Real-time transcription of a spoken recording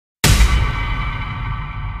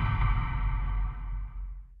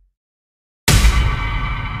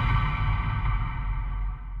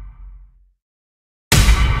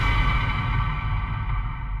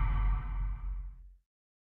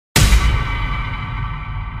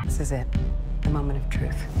This is it, the moment of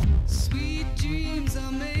truth. Sweet dreams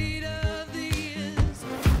are made of these.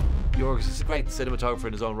 Yorgos is a great cinematographer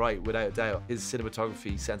in his own right, without a doubt. His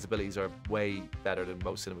cinematography sensibilities are way better than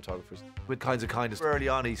most cinematographers. With Kinds of Kindness, early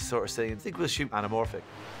on he's sort of saying, I think we'll shoot anamorphic.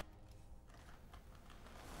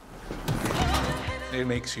 It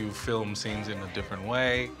makes you film scenes in a different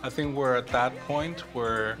way. I think we're at that point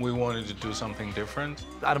where we wanted to do something different.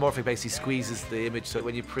 Anamorphic basically squeezes the image so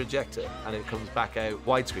when you project it and it comes back out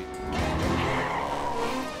widescreen.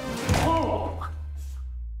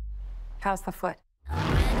 How's the foot?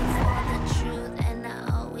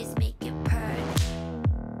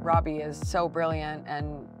 Robbie is so brilliant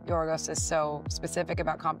and Yorgos is so specific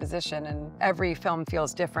about composition, and every film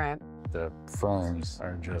feels different. The films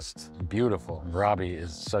are just beautiful. Robbie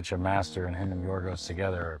is such a master, and him and Yorgos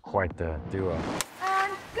together are quite the duo.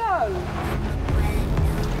 And go!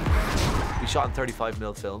 We shot in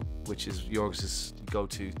 35mm film, which is Yorgos'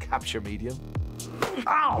 go-to capture medium.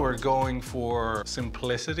 We're going for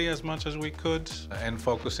simplicity as much as we could and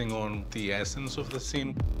focusing on the essence of the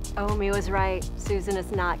scene. Omi was right. Susan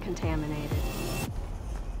is not contaminated.